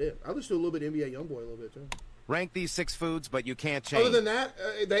probably about it. I listen to a little bit of NBA Youngboy a little bit too. Rank these 6 foods, but you can't change. Other than that,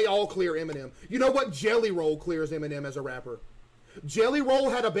 they all clear Eminem. You know what? Jelly Roll clears Eminem as a rapper. Jelly Roll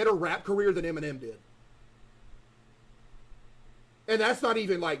had a better rap career than Eminem did. And that's not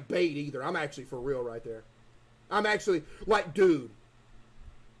even like bait either. I'm actually for real right there. I'm actually like, dude.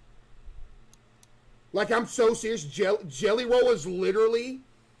 Like, I'm so serious. Jelly Roll is literally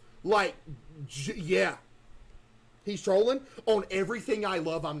like, yeah. He's trolling. On everything I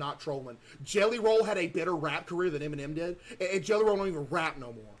love, I'm not trolling. Jelly Roll had a better rap career than Eminem did. And Jelly Roll don't even rap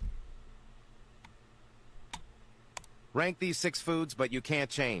no more. Rank these 6 foods, but you can't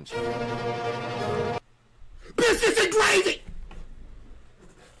change. Biscuits and gravy!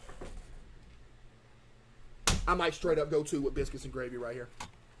 I might straight up go 2 with biscuits and gravy right here.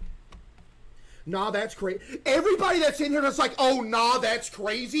 Nah, that's crazy. Everybody that's in here that's like, oh, nah, that's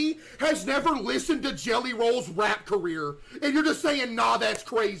crazy, has never listened to Jelly Roll's rap career. And you're just saying, nah, that's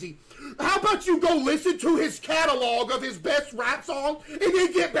crazy. How about you go listen to his catalog of his best rap song and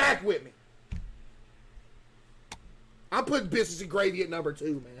then get back with me? I'm putting biscuits and gravy at number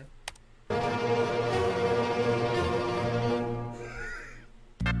 2, man.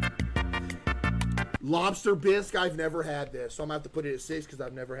 Lobster bisque, I've never had this, so I'm going to have to put it at 6 because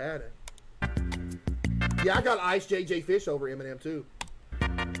I've never had it. Yeah, I got Ice JJ Fish over Eminem, too.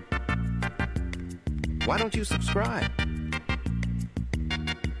 Why don't you subscribe?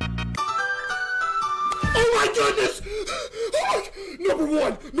 Oh my goodness! Oh,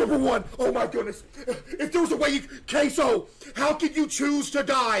 number one. Oh my goodness! If there was a way CaseOh, how could you choose to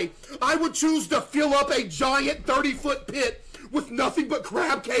die? I would choose to fill up a giant 30-foot pit with nothing but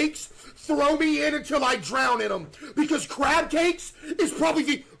crab cakes. Throw me in until I drown in them, because crab cakes is probably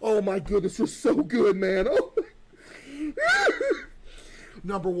the. Oh my goodness, it's so good, man. Oh.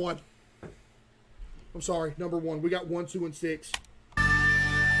 Number 1. I'm sorry, number 1. We got 1, 2, and 6.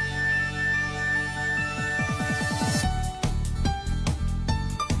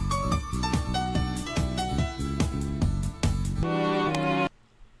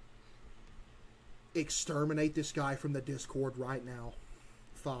 Exterminate this guy from the Discord right now.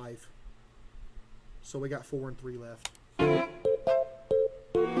 5. So we got 4 and 3 left.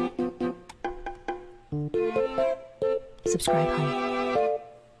 Subscribe, honey.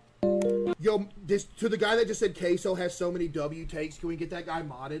 Yo, to the guy that just said CaseOh has so many W takes, can we get that guy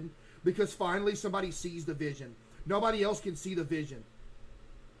modded? Because finally somebody sees the vision. Nobody else can see the vision.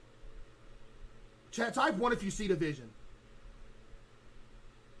 Chat, type 1 if you see the vision.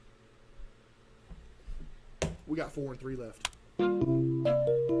 We got 4 and 3 left.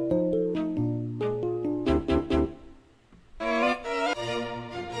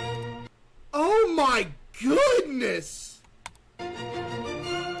 Oh my goodness! 4!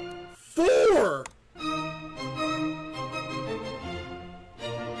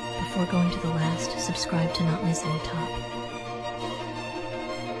 Before going to the last, subscribe to not miss any top.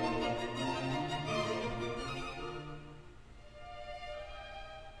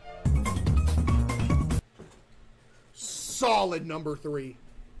 Solid number 3.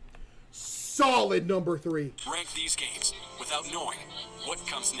 Solid number 3. Rank these games without knowing what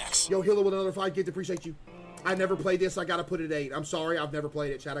comes next. Yo, Hilla with another 5 gift. Appreciate you. I never played this. I gotta put it at 8. I'm sorry. I've never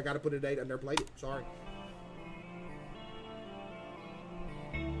played it, Chad. I gotta put it at 8. I've never played it. Sorry.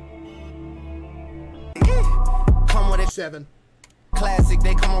 Come with it. 7. Classic.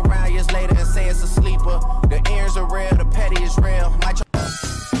 They come around years later and say it's a sleeper. The ears are real. The petty is real.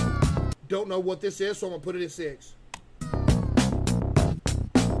 Don't know what this is, so I'm gonna put it at 6.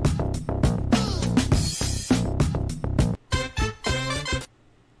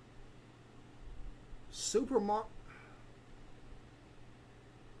 Super Mario.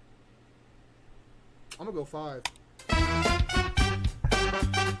 I'm gonna go 5.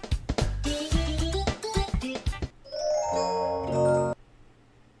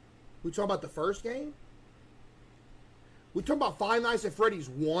 We talking about the first game? We talking about Five Nights at Freddy's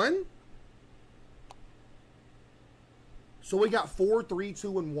 1? So we got 4, 3,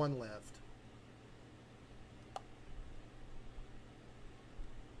 2, and 1 left.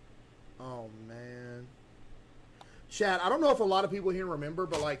 Oh, man. Chat, I don't know if a lot of people here remember,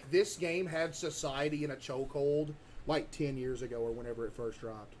 but, like, this game had society in a chokehold, like, 10 years ago or whenever it first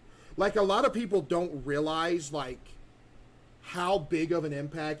dropped. Like, a lot of people don't realize, like, how big of an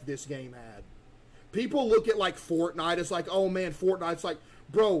impact this game had. People look at, like, Fortnite as like, oh, man, Fortnite's like,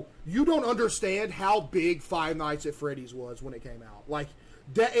 bro, you don't understand how big Five Nights at Freddy's was when it came out. Like,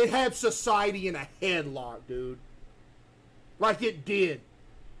 that it had society in a headlock, dude. Like, it did.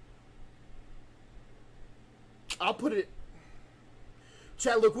 I'll put it...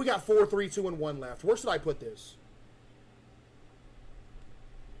 Chat, look, we got 4, 3, 2, and 1 left. Where should I put this?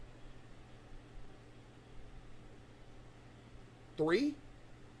 Three?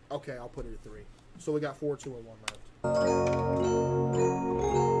 Okay, I'll put it at 3. So we got 4, 2, and 1 left.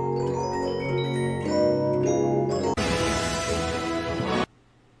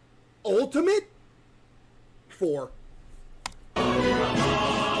 Ultimate? 4.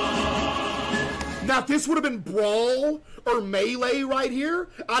 Now, if this would have been Brawl or Melee right here,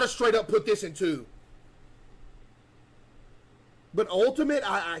 I'd have straight up put this in 2. But Ultimate,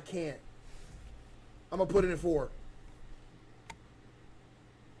 I can't. I'm going to put it in 4.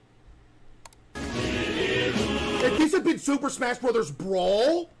 If this had been Super Smash Brothers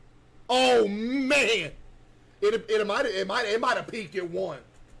Brawl, oh man, it might have peaked at 1.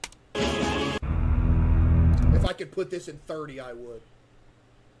 If I could put this in 30, I would.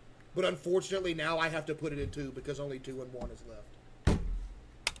 But unfortunately, now I have to put it in 2 because only 2 and 1 is left.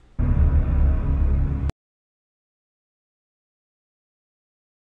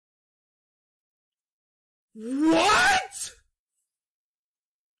 What?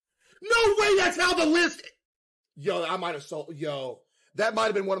 No way, that's how the list... Yo, I might have sold... Yo, that might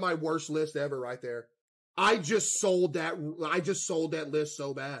have been one of my worst lists ever right there. I just sold that list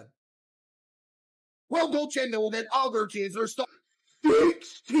so bad. Well, don't you know that other kids are stuck...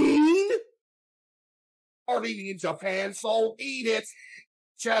 16? Already in Japan, so eat it.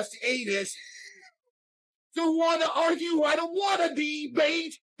 Just eat it. Don't want to argue, I don't want to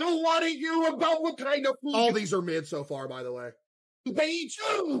debate. Don't want to hear about what kind of food... All these are mid so far, by the way. Debate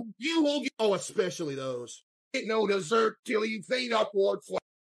you will get... Oh, especially those. Get no dessert till you faint upward.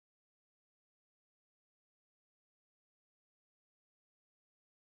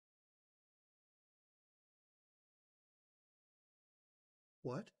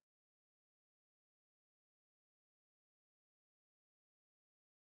 What?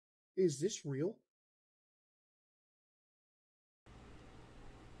 Is this real?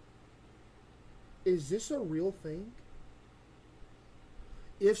 Is this a real thing?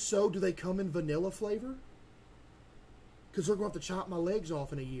 If so, do they come in vanilla flavor? Because they're going to have to chop my legs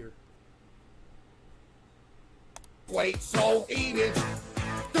off in a year. Wait, so eat it.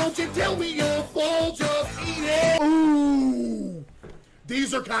 Don't you tell me you're full, just eat it. Ooh.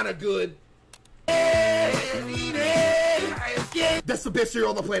 These are kind of good. Eat it. That's the best cereal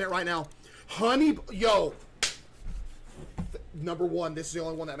on the planet right now. Honey, yo. Number 1, this is the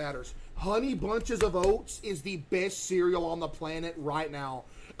only one that matters. Honey Bunches of Oats is the best cereal on the planet right now.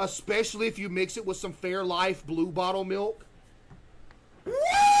 Especially if you mix it with some Fairlife Blue Bottle milk. Woo!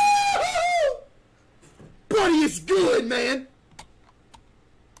 Buddy, it's good, man!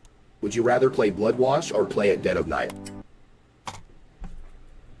 Would you rather play Blood Wash or play at dead of night?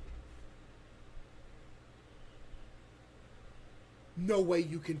 No way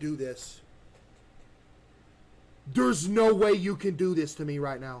you can do this. There's no way you can do this to me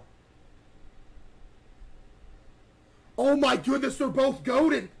right now. Oh my goodness, they're both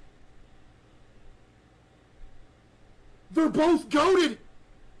goated. They're both goated.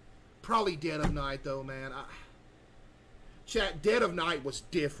 Probably Dead of Night though, man. Chat, Dead of Night was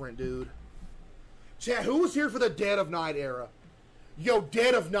different, dude. Chat, who was here for the Dead of Night era? Yo,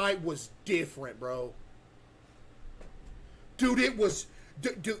 Dead of Night was different, bro. Dude, it was...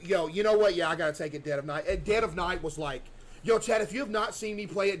 yo, you know what? Yeah, I gotta take it, Dead of Night. And Dead of Night was like... Yo, Chad, if you have not seen me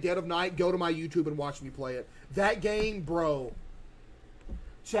play it, Dead of Night, go to my YouTube and watch me play it. That game, bro.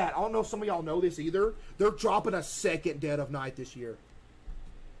 Chad, I don't know if some of y'all know this either. They're dropping a second Dead of Night this year.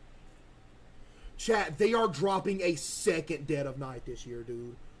 Chat, they are dropping a second Dead of Night this year,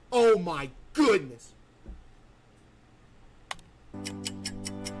 dude. Oh my goodness.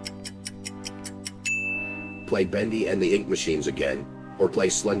 Play Bendy and the Ink Machines again, or play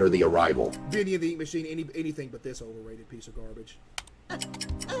Slender the Arrival. Bendy and the Ink Machine, anything but this overrated piece of garbage.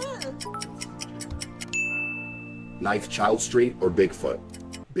 Knife Child Street or Bigfoot?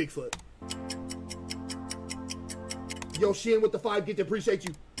 Bigfoot. Yo, Shin with the 5 gift, appreciate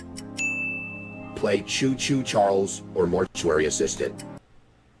you. Play Choo Choo Charles or Mortuary Assistant.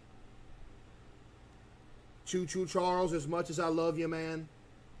 Choo Choo Charles, as much as I love you, man.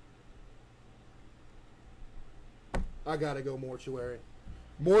 I gotta go Mortuary.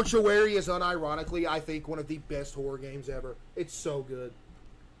 Mortuary is unironically, I think, one of the best horror games ever. It's so good.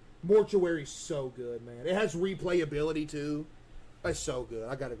 Mortuary's so good, man. It has replayability, too. It's so good.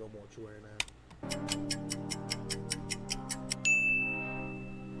 I gotta go Mortuary, man.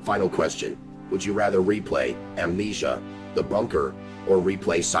 Final question. Would you rather replay Amnesia, The Bunker, or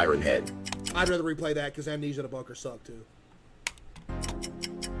replay Siren Head? I'd rather replay that because Amnesia and The Bunker suck, too.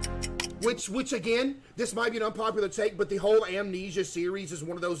 Which again, this might be an unpopular take, but the whole Amnesia series is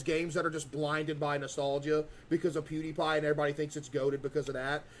one of those games that are just blinded by nostalgia because of PewDiePie, and everybody thinks it's goated because of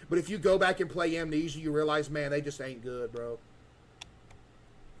that. But if you go back and play Amnesia, you realize, man, they just ain't good, bro.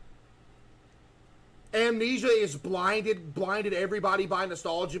 Amnesia is blinded everybody by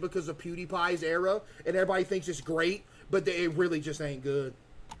nostalgia because of PewDiePie's era, and everybody thinks it's great, but it really just ain't good.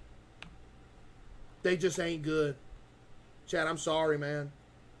 They just ain't good. Chad, I'm sorry, man.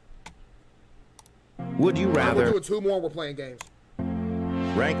 Would you rather... We're doing 2 more, we're playing games.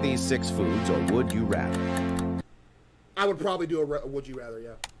 Rank these 6 foods, or would you rather? I would probably do a would you rather,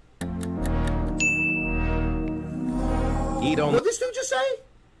 yeah. Eat on... What did this dude just say?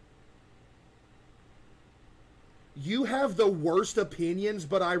 You have the worst opinions,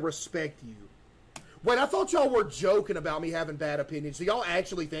 but I respect you. Wait, I thought y'all were joking about me having bad opinions. Do y'all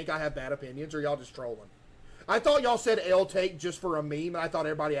actually think I have bad opinions, or y'all just trolling? I thought y'all said L take just for a meme, and I thought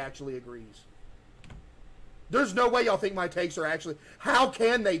everybody actually agrees. There's no way y'all think my takes are actually... How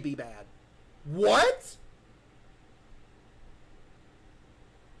can they be bad? What?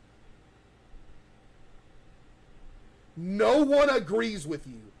 No one agrees with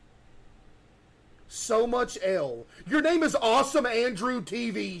you. So much L. Your name is Awesome Andrew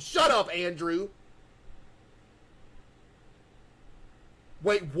TV. Shut up, Andrew.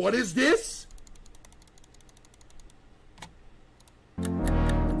 Wait, what is this?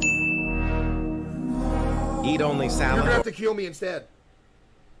 Eat only salad. You're gonna have to kill me instead.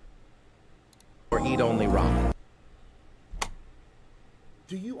 Or eat only ramen.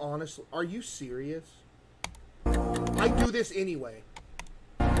 Do you honestly... Are you serious? I do this anyway.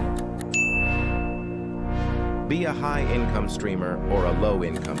 Be a high-income streamer or a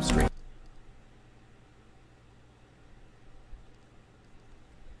low-income streamer.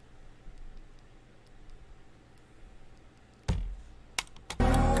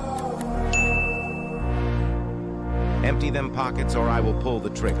 Empty them pockets or I will pull the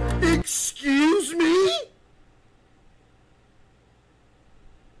trigger. Excuse me?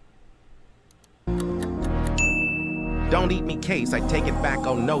 Don't eat me, Case. I take it back.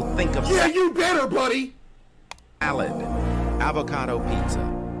 Oh no, think of... Yeah, you better, buddy. Salad, avocado pizza,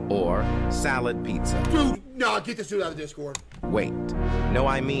 or salad pizza. Dude, nah, get this dude out of the Discord. Wait. No,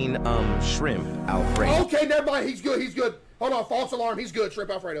 I mean, shrimp Alfredo. Okay, never mind. He's good. He's good. Hold on, false alarm. He's good. Shrimp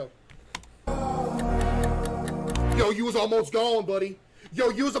Alfredo. Yo, you was almost gone, buddy.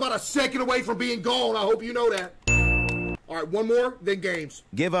 Yo, you was about a second away from being gone. I hope you know that. All right, one more, then games.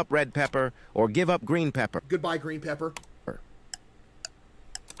 Give up red pepper or give up green pepper. Goodbye, green pepper.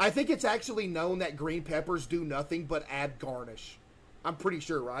 I think it's actually known that green peppers do nothing but add garnish. I'm pretty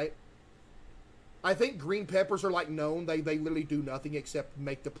sure, right? I think green peppers are like known. They literally do nothing except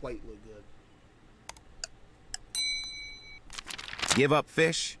make the plate look good. Give up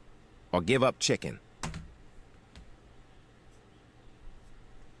fish or give up chicken.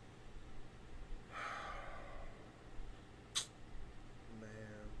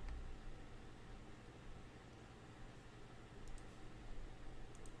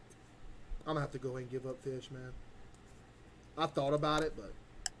 I'm gonna have to go ahead and give up fish, man. I thought about it, but...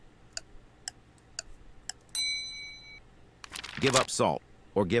 Give up salt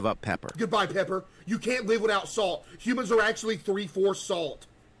or give up pepper. Goodbye, pepper. You can't live without salt. Humans are actually 3/4 salt.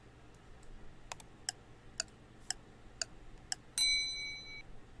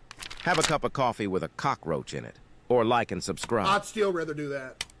 Have a cup of coffee with a cockroach in it. Or like and subscribe. I'd still rather do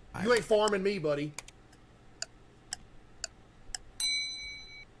that. You ain't farming me, buddy.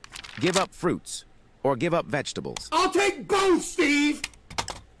 Give up fruits or give up vegetables. I'll take both, Steve!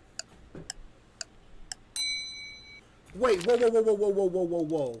 Wait,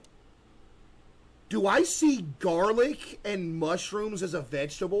 whoa. Do I see garlic and mushrooms as a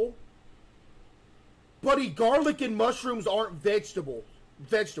vegetable? Buddy, garlic and mushrooms aren't vegetables.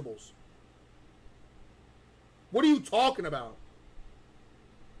 What are you talking about?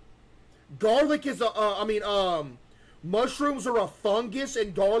 Garlic is a, mushrooms are a fungus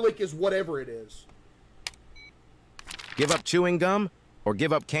and garlic is whatever it is. Give up chewing gum or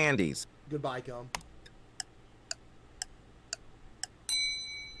give up candies. Goodbye, gum.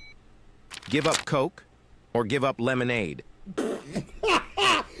 Give up Coke or give up lemonade.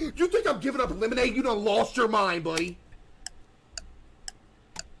 You think I'm giving up lemonade? You done lost your mind, buddy.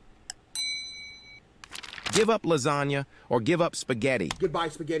 Give up lasagna or give up spaghetti. Goodbye,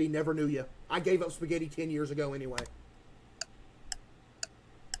 spaghetti. Never knew you. I gave up spaghetti 10 years ago anyway.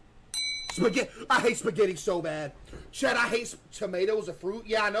 Spaghetti. I hate spaghetti so bad. Chad, I hate tomatoes a fruit.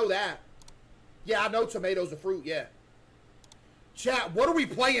 Yeah, I know that. Yeah, I know tomatoes a fruit, yeah. Chat, what are we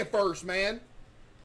playing first, man?